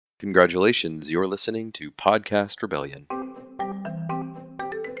Congratulations, you're listening to Podcast Rebellion.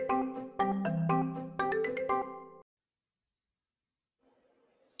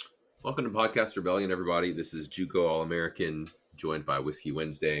 Welcome to Podcast Rebellion, everybody. This is JUCO All-American, joined by Whiskey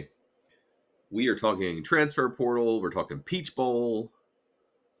Wednesday. We are talking transfer portal, we're talking Peach Bowl,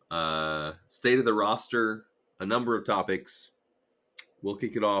 state of the roster, a number of topics. We'll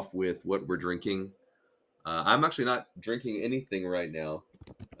kick it off with what we're drinking. I'm actually not drinking anything right now.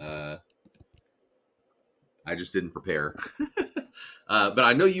 I just didn't prepare. But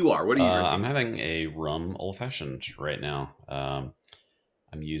I know you are. What are you drinking? I'm having a rum old fashioned right now.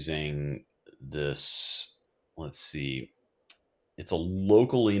 I'm using this, let's see, it's a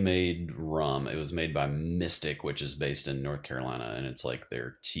locally made rum. It was made by Mystic, which is based in North Carolina, and it's like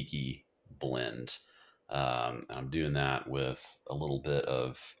their tiki blend. I'm doing that with a little bit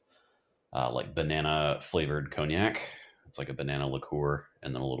of like banana flavored cognac. It's like a banana liqueur,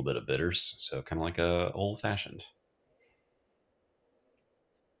 and then a little bit of bitters. So kind of like a old fashioned.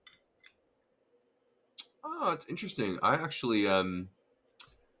 Oh, it's interesting. I actually, you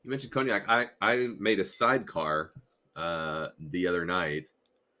mentioned cognac. I made a sidecar the other night.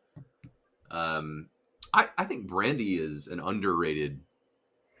 I think brandy is an underrated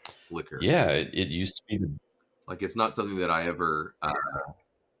liquor. Yeah, it used to be the. Like, it's not something that I ever.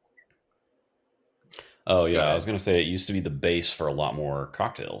 Oh Go yeah, I ahead. was gonna say it used to be the base for a lot more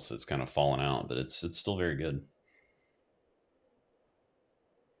cocktails. It's kind of fallen out, but it's still very good.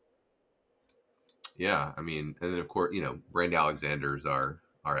 Yeah, I mean, and then of course, Brandy Alexanders are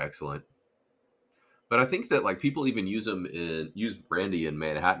excellent. But I think that like people even use brandy in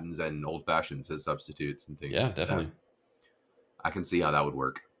Manhattans and old fashions as substitutes and things. Yeah, definitely. I can see how that would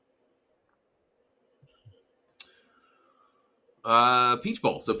work. Peach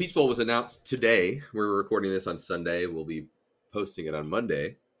Bowl. So Peach Bowl was announced today. We're recording this on Sunday. We'll be posting it on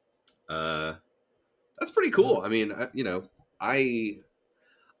Monday. Uh, that's pretty cool. I mean, I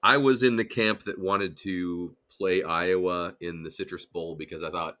I was in the camp that wanted to play Iowa in the Citrus Bowl because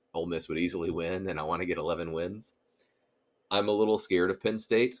I thought Ole Miss would easily win, and I want to get 11 wins. I'm a little scared of Penn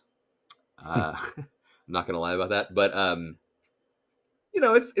State. I'm not going to lie about that, but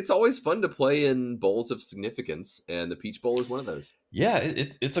it's always fun to play in bowls of significance, and the Peach Bowl is one of those. Yeah,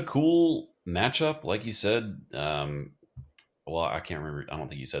 it's a cool matchup, like you said. Well, I can't remember. I don't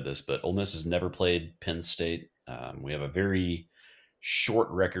think you said this, but Ole Miss has never played Penn State. We have a very short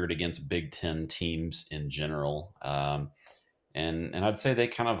record against Big Ten teams in general. And I'd say they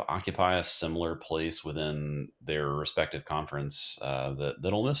kind of occupy a similar place within their respective conference that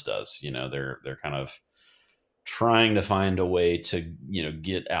Ole Miss does. You know, they're kind of trying to find a way to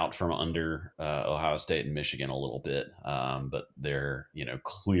get out from under Ohio State and Michigan a little bit, but they're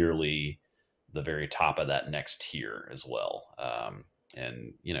clearly the very top of that next tier as well.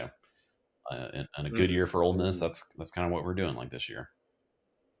 And in a good year for Ole Miss, Mm-hmm. that's kind of what we're doing like this year.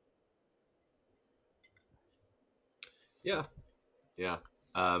 Yeah, yeah.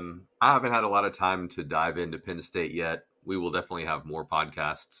 I haven't had a lot of time to dive into Penn State yet. We will definitely have more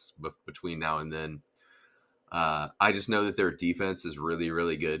podcasts between now and then. I just know that their defense is really,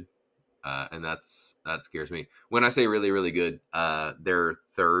 really good, and that scares me. When I say really, really good, they're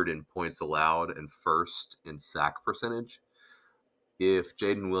third in points allowed and first in sack percentage. If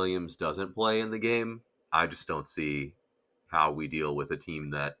Jaden Williams doesn't play in the game, I just don't see how we deal with a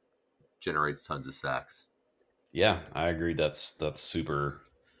team that generates tons of sacks. Yeah, I agree. That's super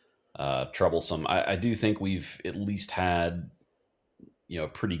troublesome. I do think we've at least had a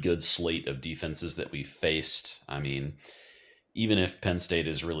pretty good slate of defenses that we faced. I mean, even if Penn State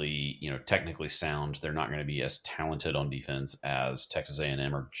is really technically sound, they're not going to be as talented on defense as Texas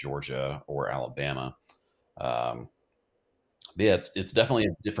A&M or Georgia or Alabama. Um, but yeah, it's definitely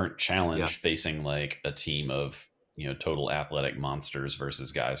a different Yeah, challenge facing like a team of total athletic monsters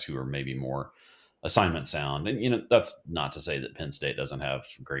versus guys who are maybe more assignment sound. And that's not to say that Penn State doesn't have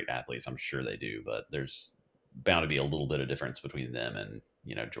great athletes. I'm sure they do, but there's bound to be a little bit of difference between them and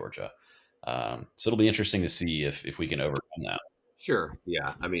Georgia. So it'll be interesting to see if we can overcome that. sure.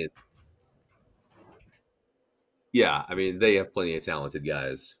 Yeah, I mean, they have plenty of talented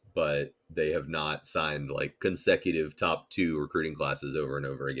guys, but they have not signed like consecutive top two recruiting classes over and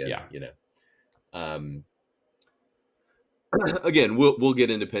over again. Yeah. Um, again, we'll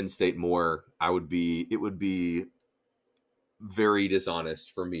get into Penn State more. It would be very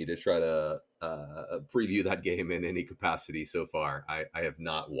dishonest for me to try to preview that game in any capacity so far. I have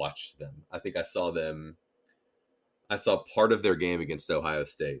not watched them. I think I saw them. I saw part of their game against Ohio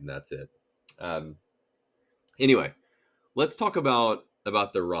State, and that's it. Um, anyway, let's talk about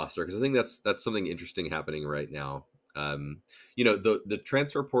the roster because I think that's something interesting happening right now. The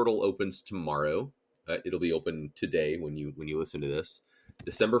transfer portal opens tomorrow. It'll be open today when you listen to this,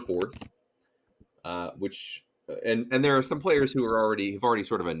 December 4th. Which and there are some players who have already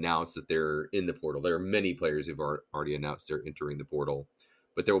sort of announced that they're in the portal. There are many players who've already announced they're entering the portal,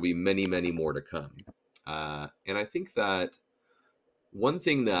 but there will be many, many more to come. And I think that one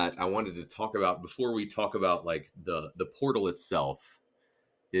thing that I wanted to talk about before we talk about like the portal itself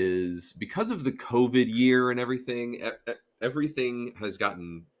is because of the COVID year and everything. Everything has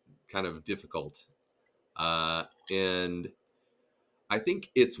gotten kind of difficult, and I think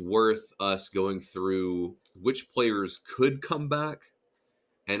it's worth us going through which players could come back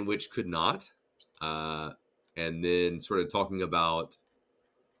and which could not, and then sort of talking about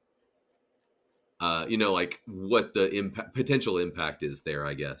like what the potential impact is there,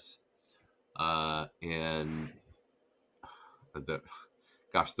 I guess. And the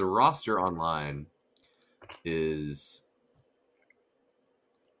roster online is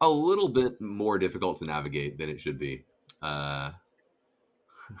a little bit more difficult to navigate than it should be.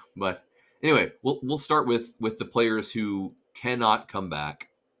 But anyway, we'll start with the players who cannot come back,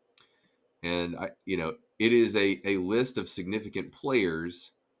 and it is a list of significant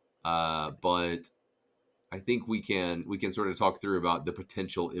players, but I think we can sort of talk through about the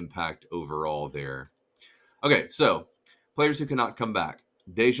potential impact overall there. Okay, so players who cannot come back: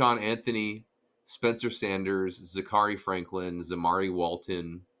 Dejon Anthony, Spencer Sanders, Zachary Franklin, Zamari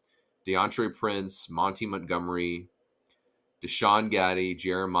Walton, DeAndre Prince, Monty Montgomery, Deshaun Gaddy,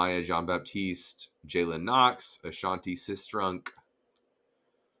 Jeremiah Jean-Baptiste, Jalen Knox, Ashanti Sistrunk,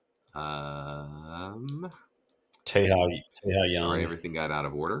 Teja Young. Sorry, everything got out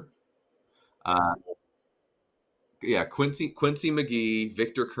of order. Quincy McGee,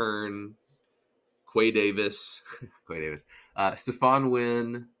 Victor Kern, Quay Davis, Stephon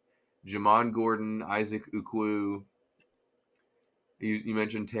Wynn, Jamon Gordon, Isaac Ukwu. You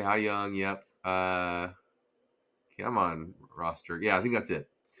mentioned Teja Young. Yep. Come on, roster. Yeah, I think that's it.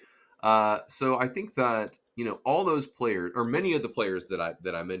 So I think that all those players, or many of the players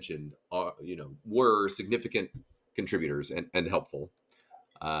that I mentioned, were significant contributors and helpful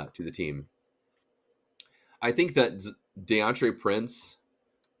to the team. I think that DeAndre Prince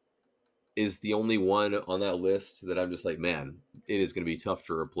is the only one on that list that I'm just like, man, it is going to be tough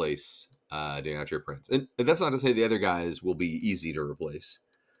to replace DeAndre Prince. And that's not to say the other guys will be easy to replace.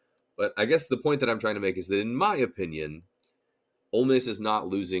 But I guess the point that I'm trying to make is that, in my opinion, Ole Miss is not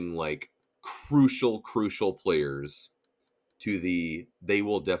losing like crucial players to they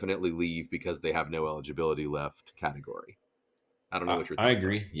will definitely leave because they have no eligibility left category. I don't know what your thoughts I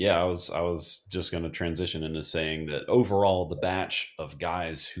agree. are. Yeah, I was just going to transition into saying that overall, the batch of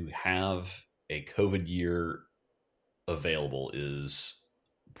guys who have a COVID year available is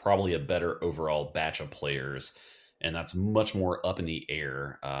probably a better overall batch of players, and that's much more up in the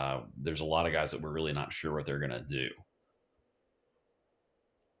air. There's a lot of guys that we're really not sure what they're going to do.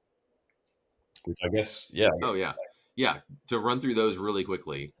 Which I guess, yeah. Oh, yeah. To run through those really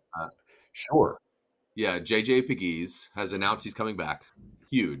quickly. Sure. Yeah, JJ Pegues has announced he's coming back.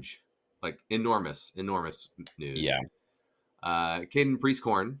 Huge, like enormous news. Yeah. Caden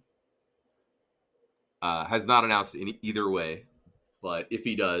Priestcorn has not announced either way, but if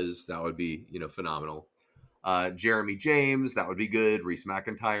he does, that would be phenomenal. Jeremy James, that would be good. Reese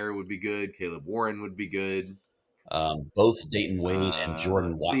McIntyre would be good. Caleb Warren would be good. Both Dayton Wade and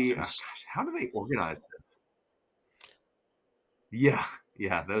Jordan Watkins. Gosh, how do they organize this? Yeah,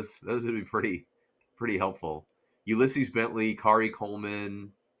 those would be pretty helpful. Ulysses Bentley, Kari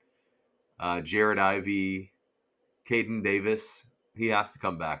Coleman, Jared Ivey, Caden Davis. He has to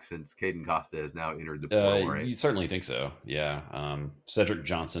come back since Caden Costa has now entered the portal, right? You certainly think so, yeah. Cedric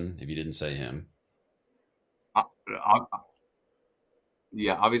Johnson, if you didn't say him.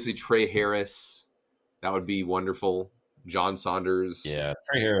 Yeah, obviously Trey Harris. That would be wonderful. John Saunders. Yeah,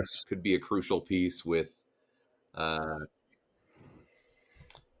 Trey Harris could be a crucial piece with.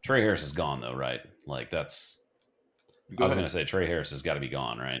 Trey Harris is gone though, right? Like that's. I was going to say Trey Harris has got to be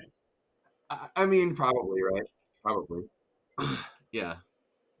gone, right? I mean, probably, right? Probably. Yeah.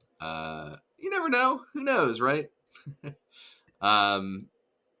 You never know. Who knows, right?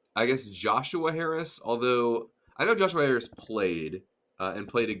 I guess Joshua Harris, although I know Joshua Harris played and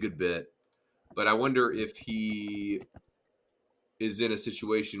played a good bit, but I wonder if he is in a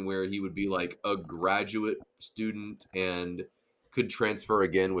situation where he would be like a graduate student and could transfer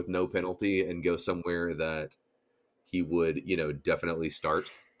again with no penalty and go somewhere that he would, definitely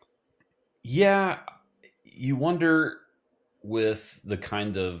start. Yeah. You wonder with the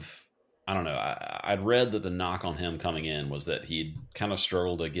kind of, I don't know. I'd read that the knock on him coming in was that he'd kind of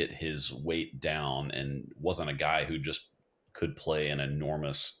struggled to get his weight down and wasn't a guy who just could play an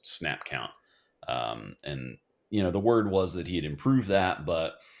enormous snap count. And the word was that he had improved that,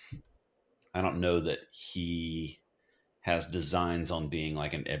 but I don't know that he has designs on being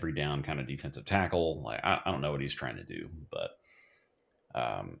like an every down kind of defensive tackle. Like I don't know what he's trying to do, but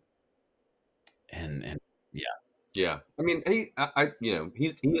and yeah, Yeah, I mean, he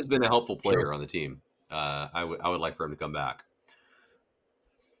has been a helpful player on the team. I would like for him to come back.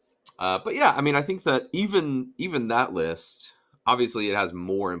 But yeah, I mean, I think that even that list, obviously, it has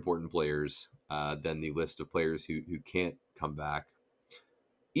more important players than the list of players who can't come back.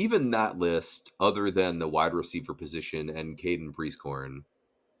 Even that list, other than the wide receiver position and Caden Prieskorn,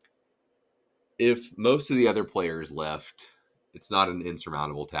 if most of the other players left, it's not an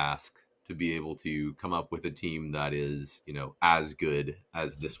insurmountable task to be able to come up with a team that is, as good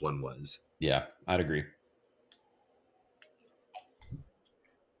as this one was. Yeah, I'd agree.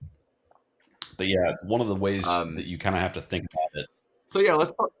 But yeah, one of the ways that you kind of have to think about it. So yeah,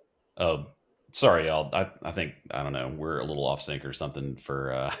 let's talk. Oh, sorry, y'all. I think, I don't know, we're a little off sync or something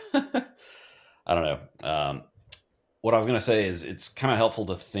for, I don't know. What I was going to say is it's kind of helpful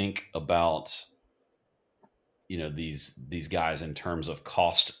to think about, these guys in terms of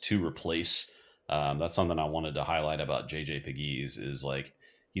cost to replace. That's something I wanted to highlight about JJ Pegues is like,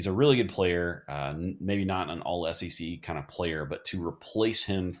 he's a really good player, maybe not an all SEC kind of player, but to replace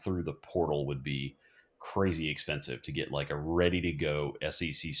him through the portal would be crazy expensive to get like a ready to go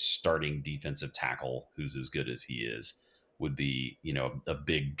SEC starting defensive tackle who's as good as he is would be, a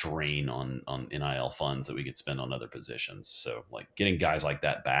big drain on NIL funds that we could spend on other positions. So like getting guys like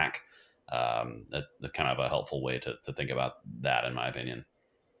that back, that's kind of a helpful way to think about that, in my opinion.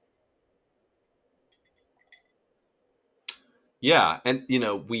 Yeah, and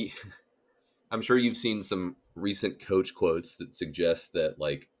I'm sure you've seen some recent coach quotes that suggest that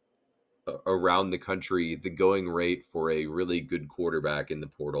like around the country, the going rate for a really good quarterback in the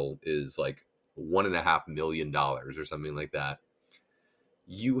portal is like $1.5 million or something like that.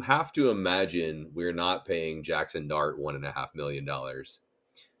 You have to imagine we're not paying Jackson Dart $1.5 million,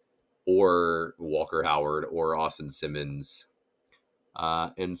 or Walker Howard or Austin Simmons,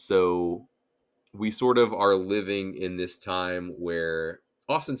 and so we sort of are living in this time where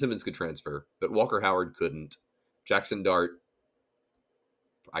Austin Simmons could transfer, but Walker Howard couldn't. Jackson Dart,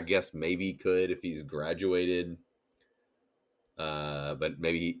 I guess maybe could if he's graduated, but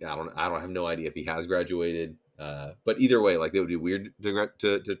maybe I don't have no idea if he has graduated. But either way, like it would be weird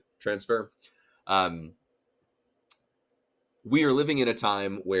to transfer. We are living in a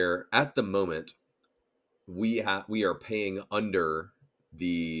time where, at the moment, we are paying under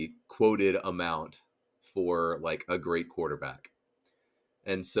the quoted amount for like a great quarterback.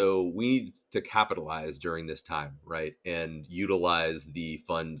 And so we need to capitalize during this time, right? And utilize the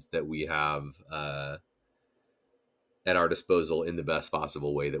funds that we have at our disposal in the best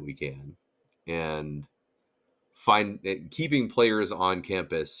possible way that we can. And keeping players on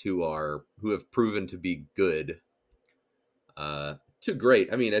campus who have proven to be good to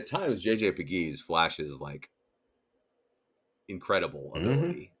great. I mean, at times JJ Pegues flashes like incredible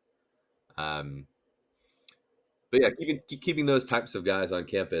ability. But yeah, keeping those types of guys on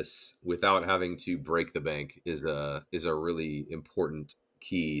campus without having to break the bank is a really important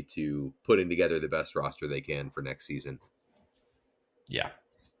key to putting together the best roster they can for next season. Yeah,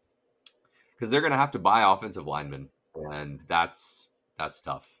 because they're going to have to buy offensive linemen, and that's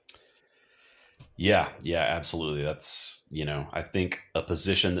tough. Yeah, absolutely. That's, I think a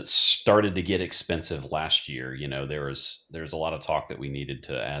position that started to get expensive last year. There's a lot of talk that we needed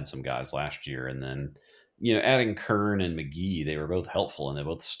to add some guys last year, and then adding Kern and McGee, they were both helpful and they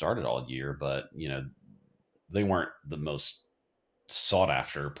both started all year, but they weren't the most sought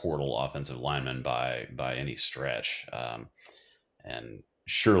after portal offensive linemen by any stretch. And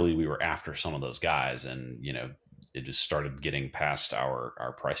surely we were after some of those guys, and it just started getting past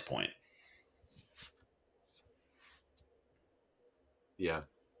our price point. Yeah.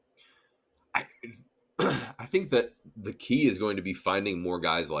 I think that the key is going to be finding more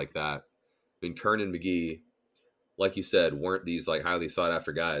guys like that. I mean, Kern and McGee, like you said, weren't these like highly sought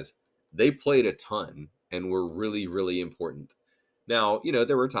after guys. They played a ton and were really, really important. Now,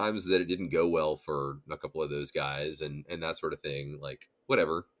 there were times that it didn't go well for a couple of those guys and that sort of thing, like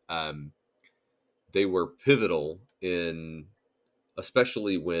whatever. They were pivotal in,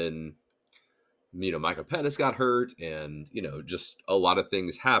 especially when, Michael Pennis got hurt and, just a lot of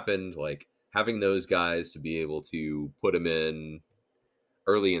things happened, like having those guys to be able to put them in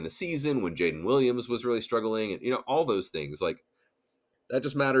early in the season when Jaden Williams was really struggling and, all those things. Like that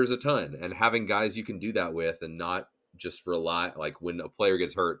just matters a ton. And having guys you can do that with and not just rely, like when a player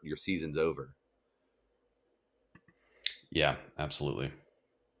gets hurt, your season's over. Yeah, absolutely.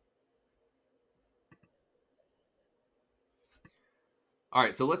 All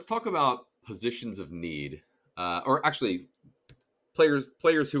right, so let's talk about positions of need, or actually players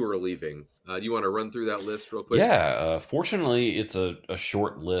who are leaving. Do you want to run through that list real quick? Yeah, fortunately, it's a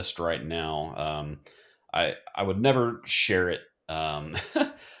short list right now. I would never share it,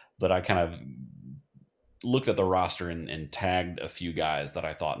 but I kind of looked at the roster and tagged a few guys that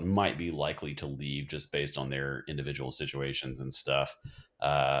I thought might be likely to leave just based on their individual situations and stuff.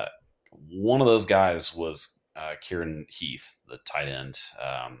 Uh, One of those guys was Kieran Heath, the tight end.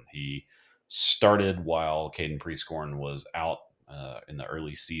 He started while Caden Prescorn was out in the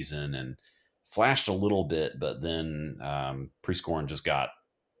early season and flashed a little bit, but then Prescorn just got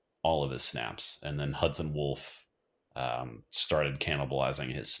all of his snaps, and then Hudson Wolf started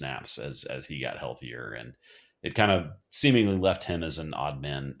cannibalizing his snaps as he got healthier, and it kind of seemingly left him as an odd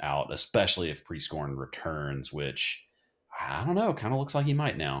man out, especially if Prescorn returns, which I don't know, kind of looks like he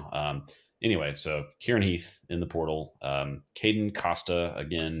might now. Anyway, so Kieran Heath in the portal, Caden Costa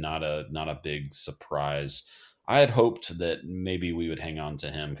again, not a big surprise. I had hoped that maybe we would hang on to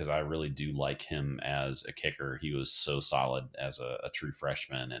him because I really do like him as a kicker. He was so solid as a true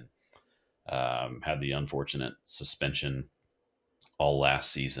freshman, and had the unfortunate suspension all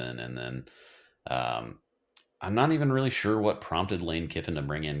last season. And then um, I'm not even really sure what prompted Lane Kiffin to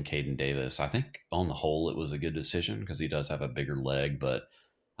bring in Caden Davis. I think on the whole, it was a good decision because he does have a bigger leg, but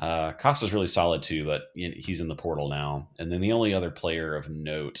Costa's really solid too, but he's in the portal now. And then the only other player of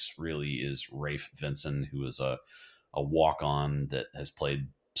note really is Rafe Vinson, who is a walk-on that has played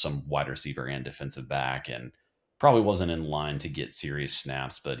some wide receiver and defensive back, and probably wasn't in line to get serious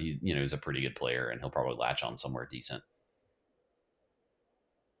snaps, but he's a pretty good player, and he'll probably latch on somewhere decent.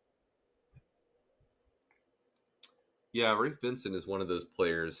 Yeah, Rafe Vinson is one of those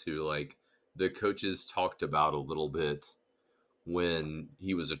players who, like, the coaches talked about a little bit when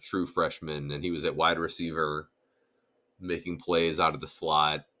he was a true freshman and he was at wide receiver making plays out of the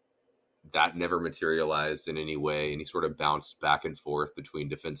slot. That never materialized in any way, and he sort of bounced back and forth between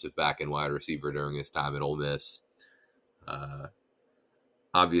defensive back and wide receiver during his time at Ole Miss.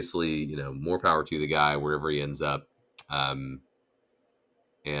 Obviously, more power to the guy wherever he ends up. And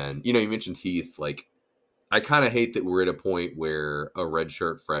you mentioned Heath. Like, I kind of hate that we're at a point where a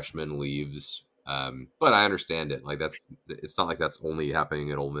redshirt freshman leaves, but I understand it. Like, it's not like that's only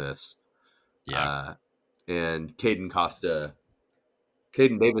happening at Ole Miss. Yeah. And Caden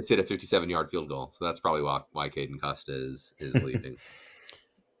Davis hit a 57-yard field goal, so that's probably why Caden Costa is leaving.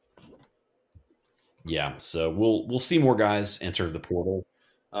 Yeah, so we'll see more guys enter the portal,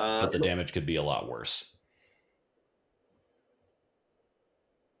 but the damage could be a lot worse.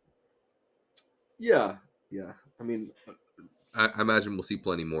 Yeah. I mean, I imagine we'll see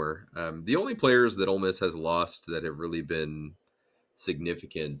plenty more. The only players that Ole Miss has lost that have really been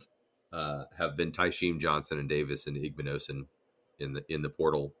significant have been Tysheem Johnson and Davis and Igbinosun in the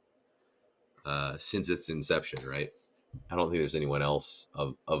portal since its inception, right? I don't think there's anyone else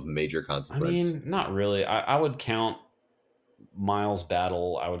of major consequence. I mean, not really. I would count Miles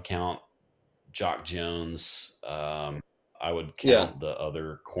Battle. I would count Jock Jones. I would count the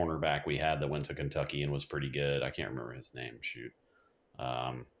other cornerback we had that went to Kentucky and was pretty good. I can't remember his name. Shoot.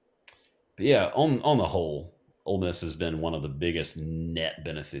 But yeah, on the whole, Ole Miss has been one of the biggest net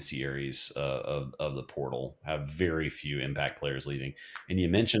beneficiaries of the portal. Have very few impact players leaving. And you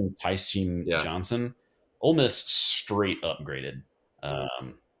mentioned Tysheem Johnson. Ole Miss straight upgraded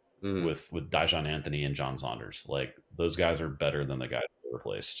with Dijon Anthony and John Saunders. Like, those guys are better than the guys they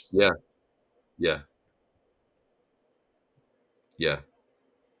replaced. Yeah. It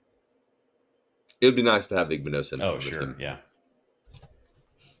would be nice to have Igbinosun. Oh, sure. Him. Yeah.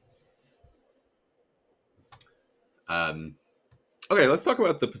 Okay, let's talk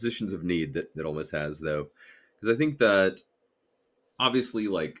about the positions of need that Ole Miss has, though, because I think that obviously,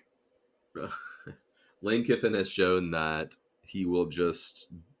 like, Lane Kiffin has shown that he will just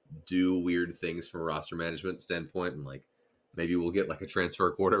do weird things from a roster management standpoint, and like maybe we'll get like a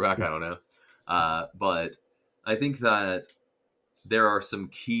transfer quarterback. I don't know, but I think that there are some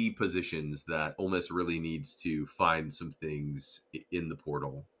key positions that Ole Miss really needs to find some things in the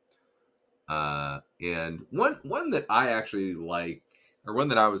portal. And one that I actually like, or one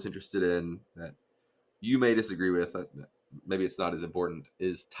that I was interested in that you may disagree with, maybe it's not as important,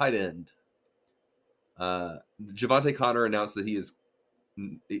 is tight end. Javante Connor announced that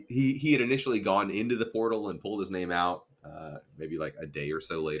he had initially gone into the portal and pulled his name out maybe like a day or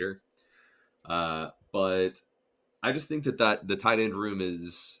so later. But I just think that the tight end room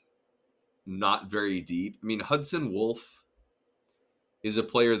is not very deep. I mean, Hudson Wolf is a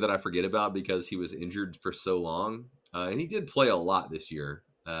player that I forget about because he was injured for so long, and he did play a lot this year.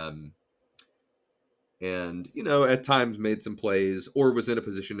 And at times made some plays or was in a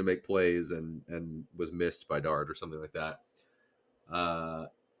position to make plays and was missed by Dart or something like that.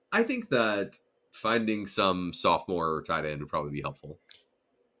 I think that finding some sophomore tight end would probably be helpful.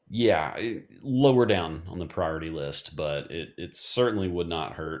 Yeah, lower down on the priority list, but it certainly would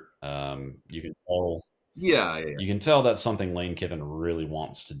not hurt. You can tell. Yeah. You can tell that's something Lane Kiffin really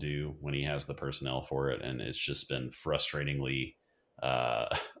wants to do when he has the personnel for it, and it's just been frustratingly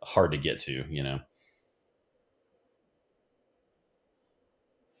hard to get to.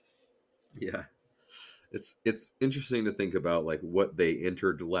 Yeah. It's interesting to think about like what they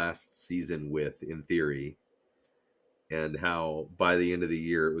entered last season with in theory, and how by the end of the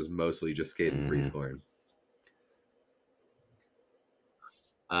year it was mostly just Caden Prieskorn.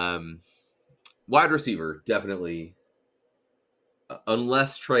 Wide receiver, definitely.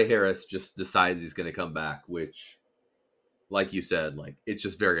 Unless Trey Harris just decides he's going to come back, which, like you said, like it's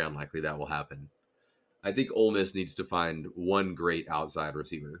just very unlikely that will happen. I think Ole Miss needs to find one great outside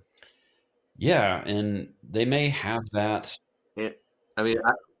receiver. Yeah, and they may have that. I mean,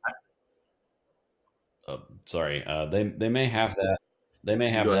 sorry, they may have that. They may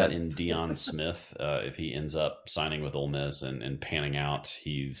have Go that ahead. in Deion Smith if he ends up signing with Ole Miss and panning out.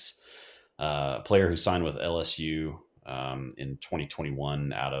 He's a player who signed with LSU in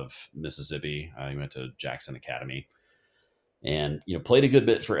 2021 out of Mississippi. He went to Jackson Academy and played a good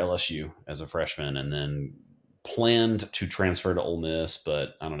bit for LSU as a freshman, and then planned to transfer to Ole Miss, but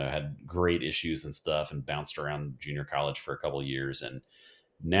I don't know, had great issues and stuff, and bounced around junior college for a couple of years, and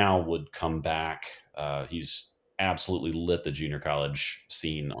now would come back. He's absolutely lit the junior college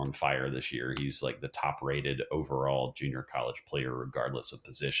scene on fire this year. He's like the top rated overall junior college player, regardless of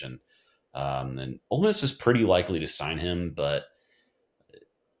position. And Ole Miss is pretty likely to sign him, but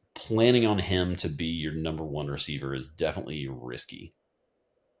planning on him to be your number one receiver is definitely risky.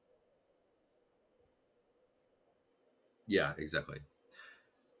 Yeah, exactly.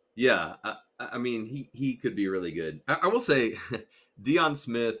 Yeah, I mean, he could be really good. I will say, Deion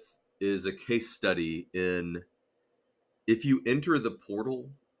Smith is a case study in if you enter the portal,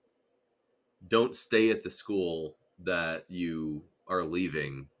 don't stay at the school that you are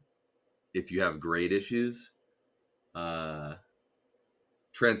leaving. If you have grade issues,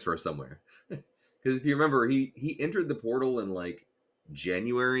 transfer somewhere. Because if you remember, he entered the portal in like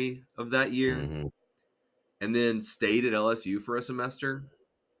January of that year, and then stayed at LSU for a semester.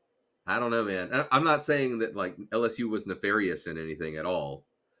 I don't know, man. I'm not saying that like LSU was nefarious in anything at all.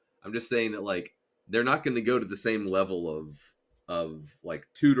 I'm just saying that like they're not going to go to the same level of like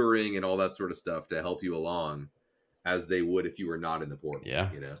tutoring and all that sort of stuff to help you along as they would if you were not in the portal. Yeah.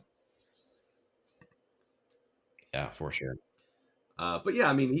 Yeah, for sure. But yeah,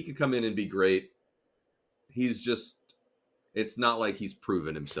 I mean, he could come in and be great. He's just, it's not like he's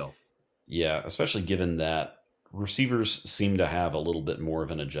proven himself. Yeah, especially given that receivers seem to have a little bit more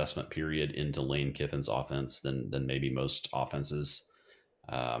of an adjustment period into Lane Kiffin's offense than maybe most offenses.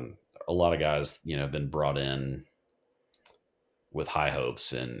 A lot of guys, have been brought in with high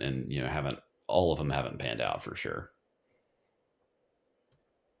hopes and haven't, all of them haven't panned out for sure.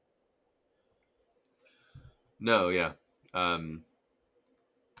 No, yeah.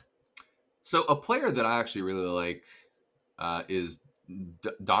 So a player that I actually really like is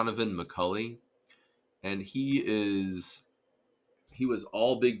Donovan McCulley, and he was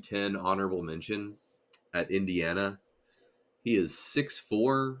all Big Ten honorable mention at Indiana. He is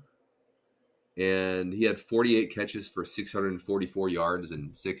 6'4", and he had 48 catches for 644 yards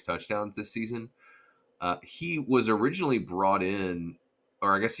and 6 touchdowns this season. He was originally brought in,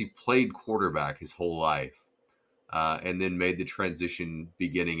 or I guess he played quarterback his whole life, and then made the transition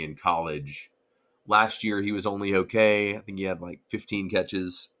beginning in college. Last year, he was only okay. I think he had like 15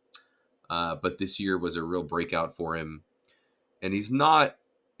 catches, but this year was a real breakout for him. And he's not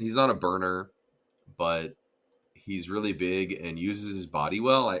a burner, but he's really big and uses his body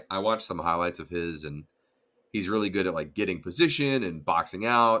well. I watched some highlights of his, and he's really good at like getting position and boxing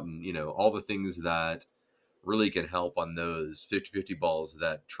out and, all the things that really can help on those 50-50 balls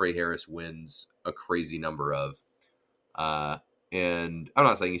that Trey Harris wins a crazy number of. And I'm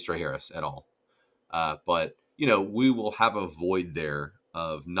not saying he's Trey Harris at all. But, we will have a void there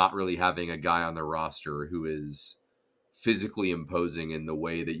of not really having a guy on the roster who is physically imposing in the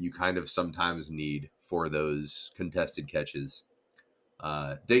way that you kind of sometimes need for those contested catches.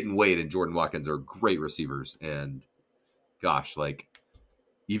 Dayton Wade and Jordan Watkins are great receivers. And gosh, like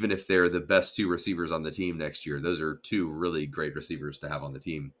even if they're the best two receivers on the team next year, those are two really great receivers to have on the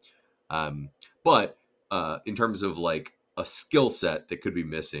team. But in terms of like a skill set that could be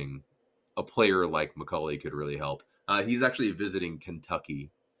missing, a player like McCulley could really help. He's actually visiting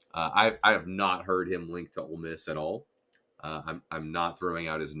Kentucky. I have not heard him linked to Ole Miss at all. I'm not throwing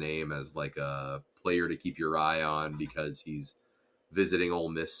out his name as like a player to keep your eye on because he's visiting Ole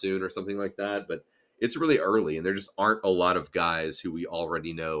Miss soon or something like that. But it's really early, and there just aren't a lot of guys who we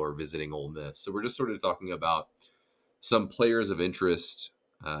already know are visiting Ole Miss. So we're just sort of talking about some players of interest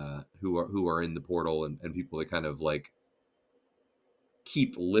who are in the portal and people to kind of like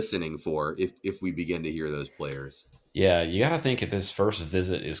keep listening for if we begin to hear those players. Yeah, you got to think if his first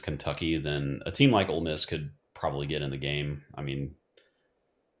visit is Kentucky, then a team like Ole Miss could probably get in the game. I mean,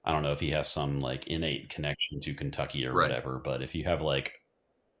 I don't know if he has some like innate connection to Kentucky or whatever, but if you have like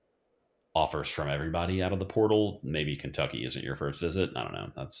offers from everybody out of the portal, maybe Kentucky isn't your first visit. I don't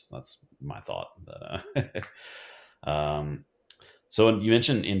know. That's my thought. But so you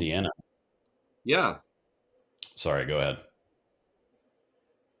mentioned Indiana. Yeah. Sorry, go ahead.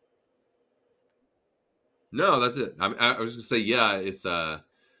 No, that's it. I was gonna say, yeah, it's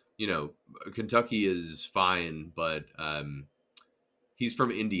Kentucky is fine, but he's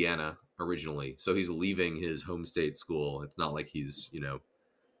from Indiana originally, so he's leaving his home state school. It's not like he's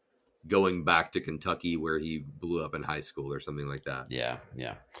going back to Kentucky where he blew up in high school or something like that. Yeah.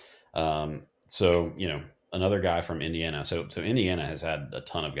 So another guy from Indiana. So Indiana has had a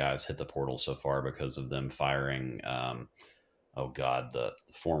ton of guys hit the portal so far because of them firing. Oh God, the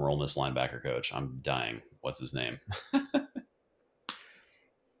former Ole Miss linebacker coach. I'm dying. What's his name?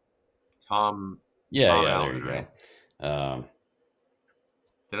 Tom. Yeah, Tom yeah. Allen, There you right? go.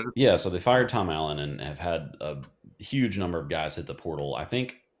 Yeah, so they fired Tom Allen and have had a huge number of guys hit the portal. I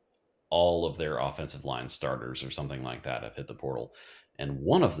think all of their offensive line starters or something like that have hit the portal. And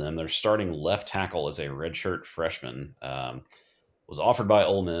one of them, their starting left tackle, is a redshirt freshman. Was offered by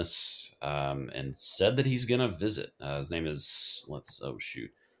Ole Miss and said that he's going to visit. His name is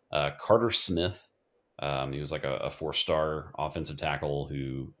Carter Smith. He was like a 4-star offensive tackle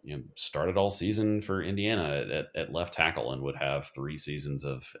who started all season for Indiana at left tackle and would have 3 seasons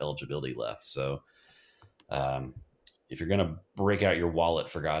of eligibility left. So if you're going to break out your wallet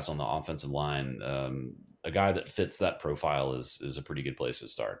for guys on the offensive line, a guy that fits that profile is a pretty good place to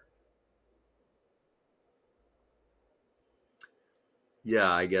start.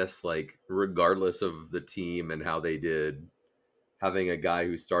 Yeah, I guess like regardless of the team and how they did, having a guy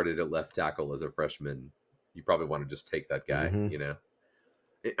who started at left tackle as a freshman, you probably want to just take that guy,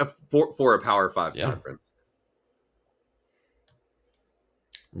 for a Power 5 conference.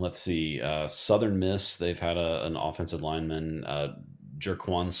 Let's see. Southern Miss, they've had an offensive lineman,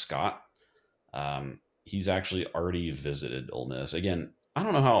 Jerquan Scott. He's actually already visited Ole Miss. Again, I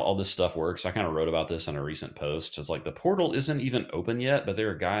don't know how all this stuff works. I kind of wrote about this in a recent post. It's like the portal isn't even open yet, but there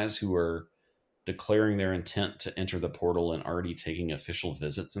are guys who are declaring their intent to enter the portal and already taking official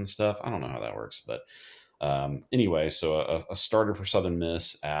visits and stuff. I don't know how that works, but anyway, so a starter for Southern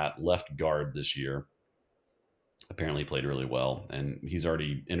Miss at left guard this year apparently played really well, and he's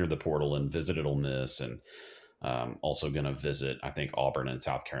already entered the portal and visited Ole Miss, and also going to visit, I think, Auburn and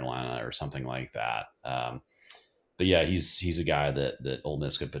South Carolina or something like that. But yeah, he's a guy that Ole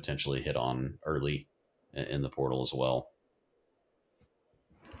Miss could potentially hit on early in the portal as well.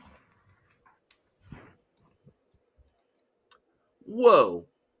 Whoa,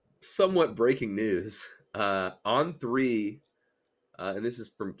 somewhat breaking news. On3, and this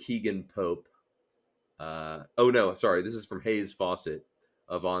is from Keegan Pope. This is from Hayes Fawcett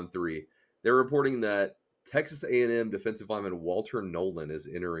of On3. They're reporting that Texas A&M defensive lineman Walter Nolan is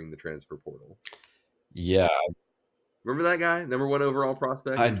entering the transfer portal. Yeah. Remember that guy? Number 1 overall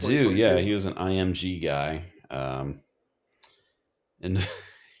prospect? I do, yeah. He was an IMG guy. And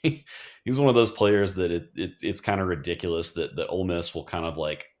he's one of those players that it's kind of ridiculous that Ole Miss will kind of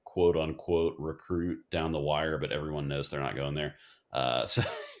like quote unquote recruit down the wire, but everyone knows they're not going there. So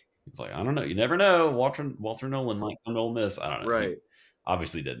he's like, I don't know. You never know. Walter Nolan might come to Ole Miss. I don't know. Right. He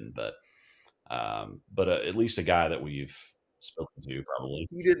obviously didn't, but at least a guy that we've spoken to probably.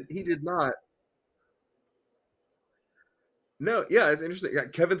 He did not. No, yeah, it's interesting. Yeah,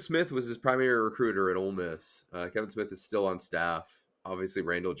 Kevin Smith was his primary recruiter at Ole Miss. Kevin Smith is still on staff. Obviously,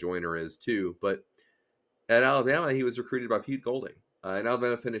 Randall Joyner is too. But at Alabama, he was recruited by Pete Golding. And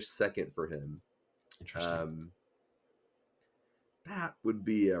Alabama finished second for him. Interesting. That would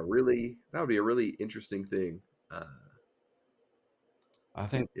be a really interesting thing. I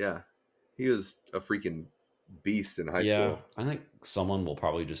think. Yeah, he was a freaking beast in high school. Yeah, I think someone will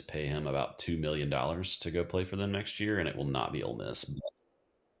probably just pay him about $2 million to go play for them next year, and it will not be Ole Miss.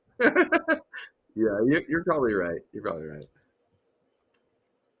 Yeah, you're probably right. You're probably right.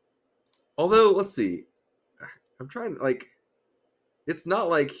 Although, let's see. I'm trying like it's not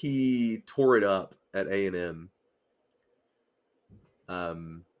like he tore it up at A&M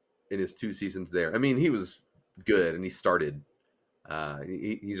in his 2 seasons there. I mean, he was good and he started.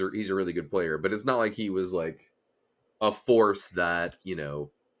 He's a really good player, but it's not like he was like a force that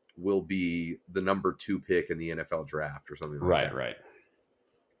will be the number 2 pick in the NFL draft or something like that. Right.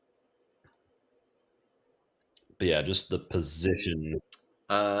 But yeah, just the position.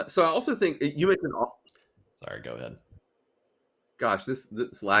 So I also think you mentioned. Sorry, go ahead. Gosh,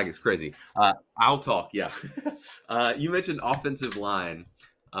 this lag is crazy. I'll talk. Yeah, you mentioned offensive line,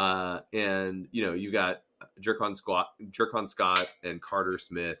 and you got Jerkon Scott and Carter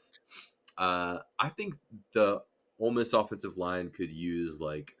Smith. I think the Ole Miss offensive line could use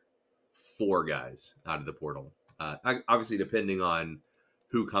like 4 guys out of the portal. Obviously, depending on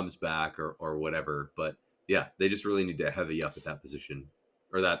who comes back or whatever, but yeah, they just really need to heavy up at that position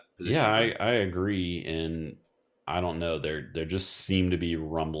or that position. Yeah, I agree, and I don't know. There just seem to be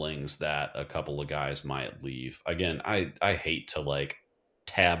rumblings that a couple of guys might leave. Again, I hate to like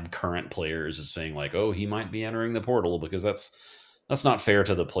tab current players as saying like, oh, he might be entering the portal, because that's not fair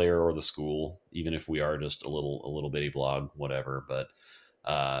to the player or the school, even if we are just a little bitty blog, whatever. But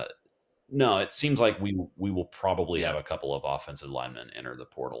no, it seems like we will probably have a couple of offensive linemen enter the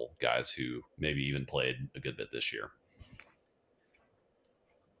portal, guys who maybe even played a good bit this year.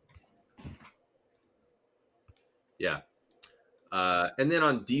 Yeah. And then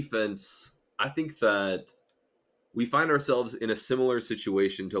on defense, I think that we find ourselves in a similar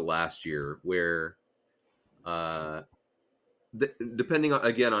situation to last year where depending on,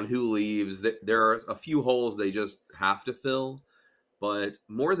 again, on who leaves, there are a few holes they just have to fill. But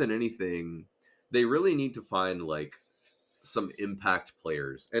more than anything, they really need to find like some impact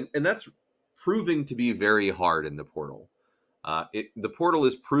players. And that's proving to be very hard in the portal. The portal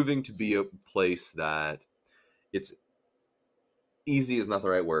is proving to be a place that it's easy is not the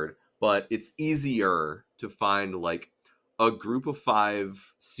right word, but it's easier to find like a group of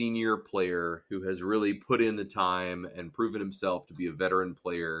 5 senior player who has really put in the time and proven himself to be a veteran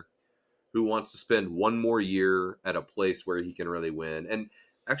player who wants to spend one more year at a place where he can really win. And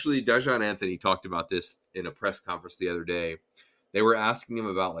actually, Dajon Anthony talked about this in a press conference the other day. They were asking him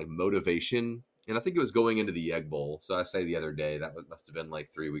about like motivation, and I think it was going into the Egg Bowl. So I say the other day, that must have been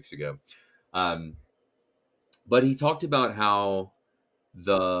like 3 weeks ago. But he talked about how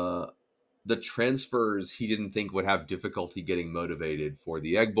the transfers he didn't think would have difficulty getting motivated for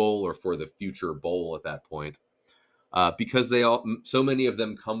the Egg Bowl or for the future bowl at that point, because so many of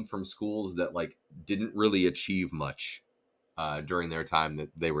them come from schools that like didn't really achieve much during their time that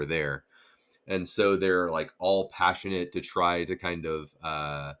they were there, and so they're like all passionate to try to kind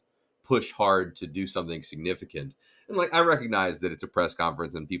of push hard to do something significant. And like I recognize that it's a press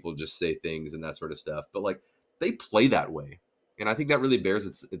conference and people just say things and that sort of stuff, but like they play that way. And I think that really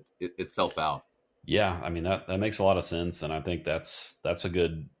bears itself out. Yeah, I mean that makes a lot of sense, and I think that's a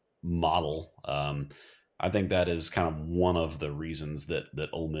good model. I think that is kind of one of the reasons that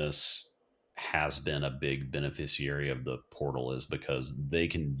Ole Miss has been a big beneficiary of the portal, is because they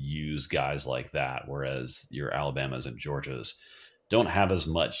can use guys like that, whereas your Alabamas and Georgias don't have as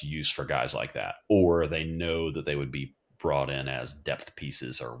much use for guys like that, or they know that they would be brought in as depth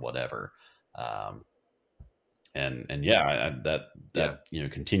pieces or whatever. And yeah, that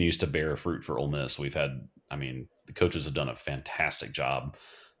continues to bear fruit for Ole Miss. We've had, I mean, the coaches have done a fantastic job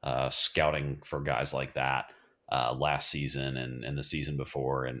scouting for guys like that last season and the season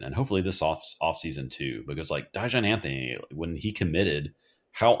before, and hopefully this off season too. Because like Dajon Anthony, when he committed,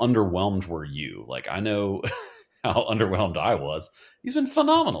 how underwhelmed were you? Like I know how underwhelmed I was. He's been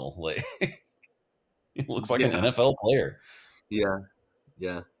phenomenal. Like he looks like an NFL player. Yeah.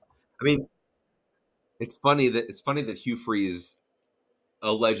 I mean, it's funny that Hugh Freeze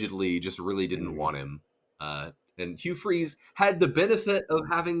allegedly just really didn't want him. And Hugh Freeze had the benefit of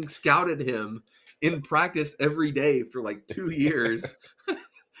having scouted him in practice every day for like 2 years.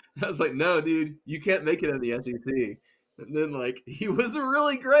 I was like, no, dude, you can't make it in the SEC. And then like he was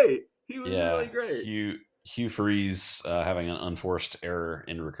really great. Really great. Hugh Freeze having an unforced error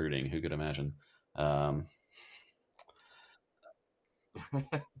in recruiting. Who could imagine?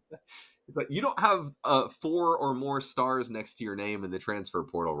 It's like you don't have 4 or more stars next to your name in the transfer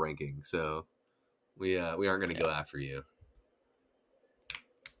portal ranking, so we aren't going to go after you.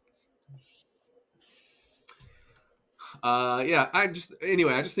 I just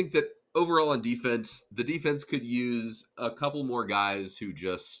think that overall on defense, the defense could use a couple more guys who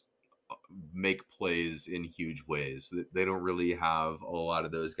just make plays in huge ways. They don't really have a lot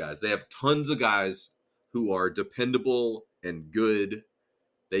of those guys. They have tons of guys who are dependable and good.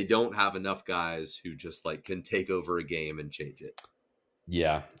 They don't have enough guys who just like can take over a game and change it.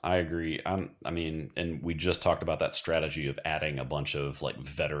 Yeah, I agree. I mean, and we just talked about that strategy of adding a bunch of like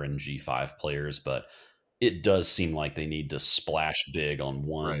veteran G5 players, but it does seem like they need to splash big on Right.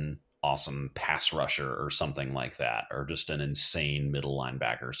 one awesome pass rusher or something like that, or just an insane middle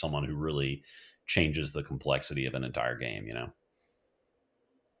linebacker, someone who really changes the complexity of an entire game, you know?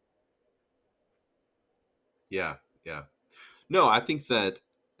 Yeah. Yeah. No, I think that,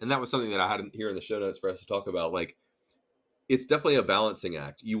 and that was something that I had here in the show notes for us to talk about. Like, it's definitely a balancing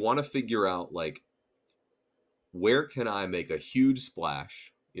act. You want to figure out like, where can I make a huge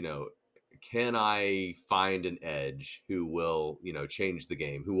splash? Can I find an edge who will, change the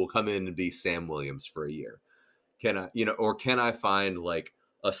game, who will come in and be Sam Williams for a year? Can I, or can I find like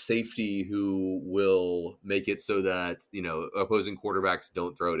a safety who will make it so that, opposing quarterbacks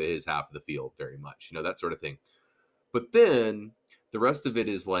don't throw to his half of the field very much, that sort of thing. But then the rest of it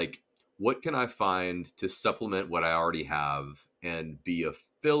is like, what can I find to supplement what I already have and be a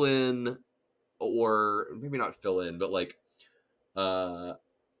fill in, or maybe not fill in, but like, uh,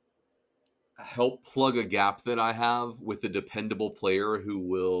 help plug a gap that I have with a dependable player who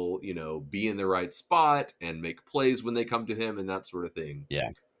will, be in the right spot and make plays when they come to him and that sort of thing.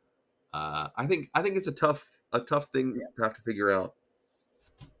 Yeah. I think it's a tough thing to have to figure out.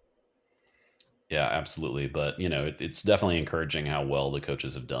 Yeah, absolutely. But, it's definitely encouraging how well the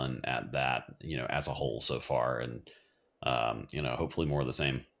coaches have done at that, as a whole so far. And, hopefully more of the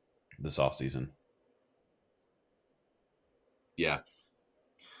same this offseason. Yeah.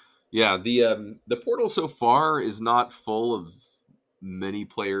 Yeah, the portal so far is not full of many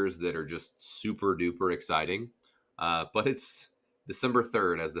players that are just super duper exciting. But it's December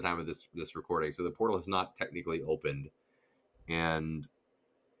 3rd as the time of this recording, so the portal has not technically opened. And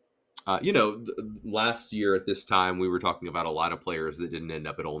last year at this time we were talking about a lot of players that didn't end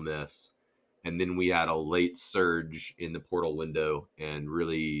up at Ole Miss, and then we had a late surge in the portal window and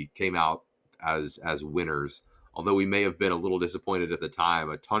really came out as winners. Although we may have been a little disappointed at the time,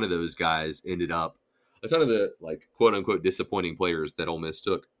 a ton of those guys ended up, a ton of the like quote unquote disappointing players that Ole Miss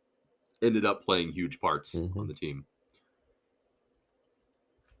took ended up playing huge parts Mm-hmm. on the team.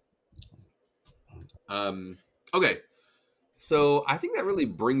 Okay, so I think that really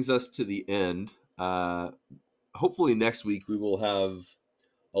brings us to the end. Hopefully next week we will have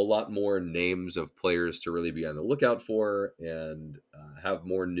a lot more names of players to really be on the lookout for, and have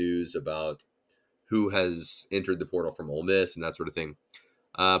more news about who has entered the portal from Ole Miss and that sort of thing.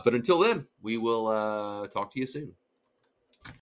 But until then, we will talk to you soon.